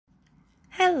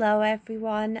Hello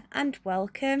everyone and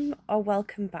welcome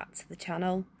back to the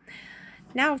channel.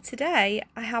 Now today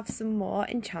I have some more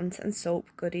Enchant and soap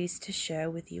goodies to share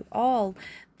with you all.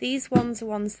 These ones are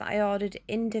ones that I ordered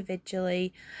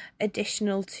individually,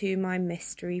 additional to my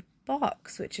mystery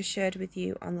box, which I shared with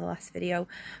you on the last video.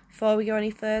 Before we go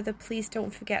any further, please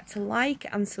don't forget to like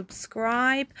and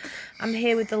subscribe. I'm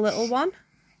here with the little one.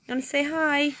 You want to say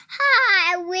hi?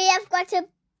 Hi, we have got a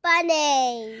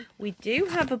bunny. We do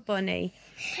have a bunny.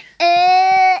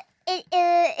 It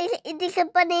is a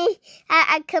bunny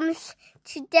that comes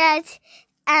to death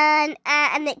and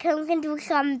it comes into a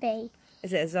zombie.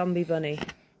 Is it a zombie bunny?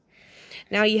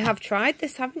 Now you have tried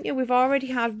this, haven't you? We've already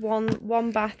had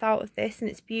one bath out of this and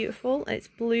it's beautiful. It's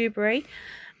blueberry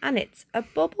and it's a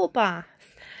bubble bath.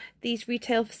 These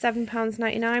retail for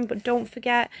 £7.99, but don't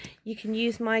forget you can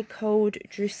use my code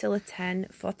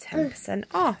Drusilla10 for 10%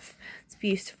 off. It's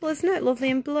beautiful, isn't it? Lovely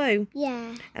and blue.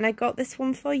 Yeah. And I got this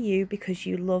one for you because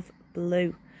you love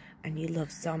blue and you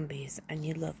love zombies and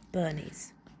you love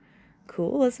bunnies.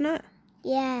 Cool, isn't it?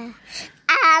 Yeah.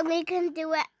 And we can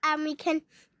do it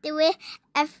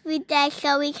every day,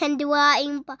 so we can do our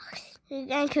inbox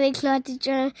and create lots of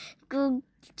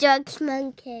drugs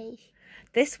monkeys.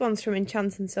 This one's from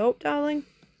Enchant and Soap, darling.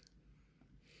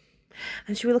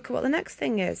 And should we look at what the next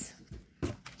thing is?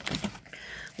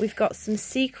 We've got some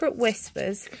Secret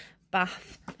Whispers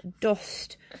bath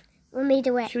dust. Let me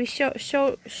do it. Should we show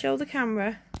the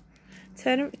camera?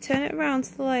 Turn it around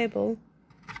to the label.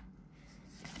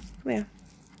 Come here.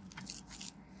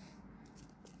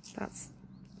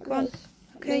 Go on.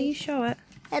 Okay, you show it.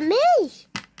 And me.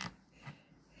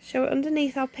 Show it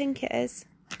underneath how pink it is.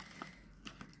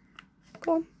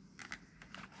 Go on.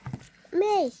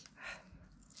 Me.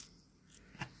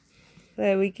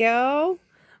 There we go.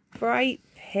 Bright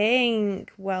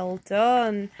pink. Well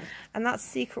done. And that's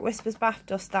Secret Whispers bath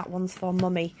dust. That one's for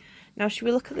Mummy. Now, should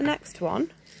we look at the next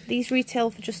one? These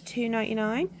retail for just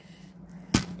 £2.99.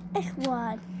 This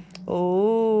one.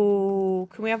 Oh,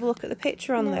 can we have a look at the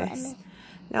picture on this?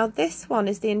 Now, this one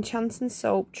is the Enchant and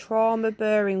Soap Trauma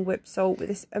Burring Whip Soap with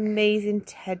this amazing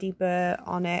teddy bear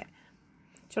on it.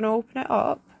 Do you want to open it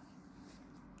up?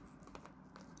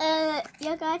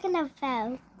 You're going to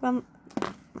fail. Come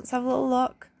on, let's have a little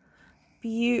look.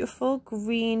 Beautiful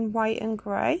green, white and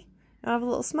grey. And have a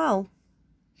little smell.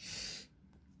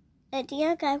 Do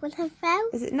you go with a fail?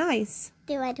 Is it nice?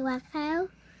 Do I do a fail?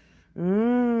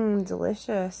 Mmm,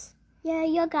 delicious. Yeah,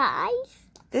 you guys.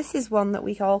 This is one that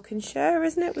we all can share,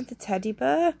 isn't it, with the teddy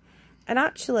bear? And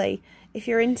actually, if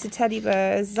you're into teddy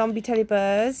bears, zombie teddy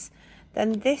bears,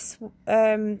 then this,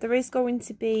 there is going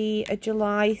to be a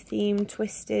July themed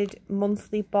twisted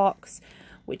monthly box,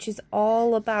 which is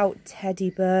all about teddy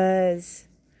bears.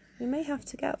 We may have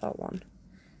to get that one.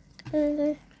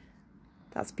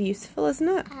 That's beautiful, isn't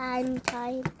it? I'm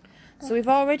tired. So we've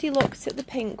already looked at the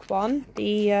pink one,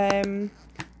 the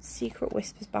Secret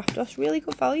Whispers bath dust. Really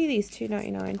good value, these,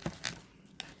 £2.99.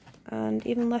 And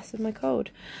even less with my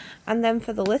code. And then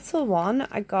for the little one,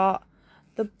 I got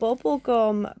the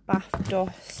bubblegum bath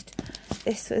dust.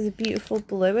 This is a beautiful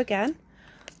blue again.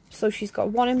 So she's got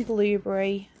one in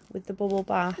blueberry with the bubble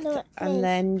bath. No, and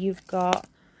then you've got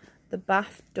the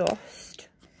bath dust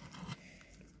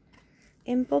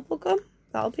in bubblegum.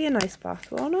 That'll be a nice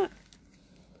bath, won't it?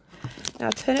 Now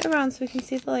turn it around so we can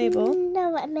see the label.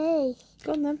 No, at me.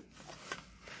 Go on then.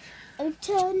 Oh,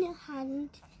 turn your hand.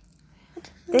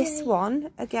 This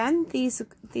one, again, these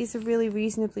are really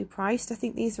reasonably priced. I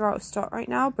think these are out of stock right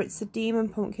now, but it's the Demon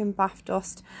Pumpkin Bath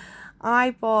Dust.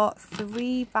 I bought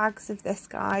 3 bags of this,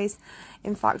 guys.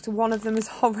 In fact, one of them has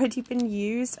already been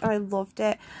used and I loved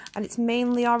it. And it's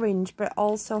mainly orange, but it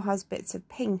also has bits of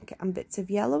pink and bits of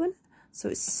yellow in it. So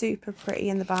it's super pretty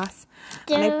in the bath.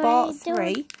 And I bought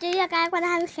 3. Do you guys want to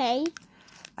have a say?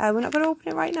 We're not going to open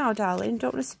it right now, darling.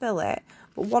 Don't want to spill it.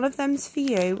 But one of them's for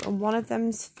you and one of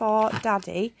them's for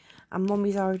Daddy. And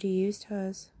Mummy's already used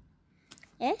hers.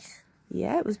 Yes.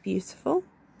 Yeah, it was beautiful.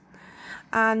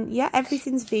 And yeah,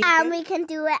 everything's vegan. And we can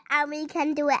do it,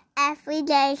 every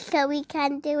day. So we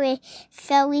can do it.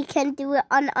 So we can do it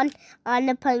on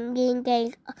the pumpkin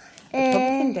days.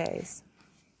 Pumpkin days.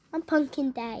 On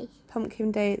pumpkin day.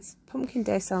 Pumpkin days. Pumpkin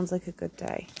day sounds like a good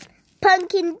day.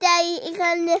 Pumpkin Day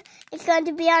is going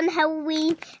to be on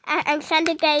Halloween, and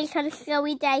Santa Day is on a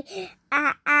snowy day,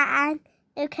 and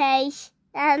zombies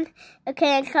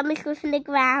live in the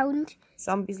ground.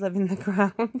 Zombies live in the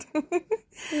ground.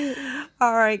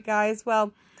 Alright guys,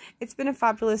 well, it's been a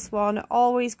fabulous one.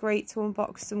 Always great to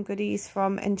unbox some goodies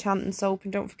from Enchant and Soap,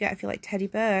 and don't forget, if you like teddy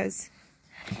bears,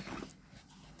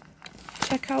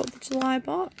 check out the July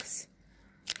box.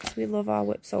 We love our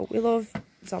whip soap. We love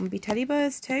zombie teddy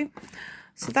bears too.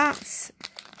 So that's...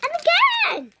 And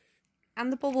again!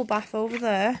 And the bubble bath over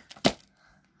there.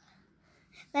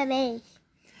 Mummy.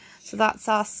 So that's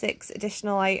our 6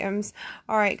 additional items.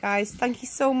 Alright guys, thank you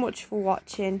so much for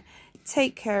watching.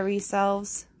 Take care of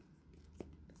yourselves.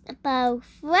 Both.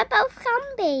 We're both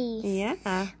zombies.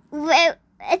 Yeah. We're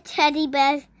a teddy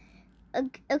bear.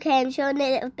 Okay, I'm showing it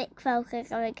a little bit closer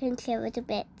so I can show it a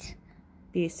bit.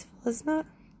 Beautiful, isn't it?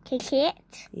 Can you see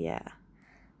it? Yeah.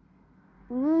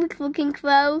 Ooh, it's looking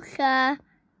closer.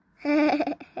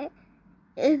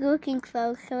 It's looking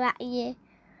closer at you.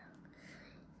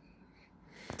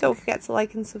 Don't forget to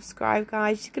like and subscribe,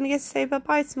 guys. You're going to get to say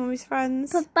bye-bye to Mummy's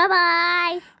friends.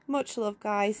 Bye-bye. Much love,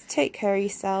 guys. Take care of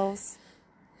yourselves.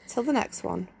 Till the next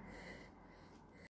one.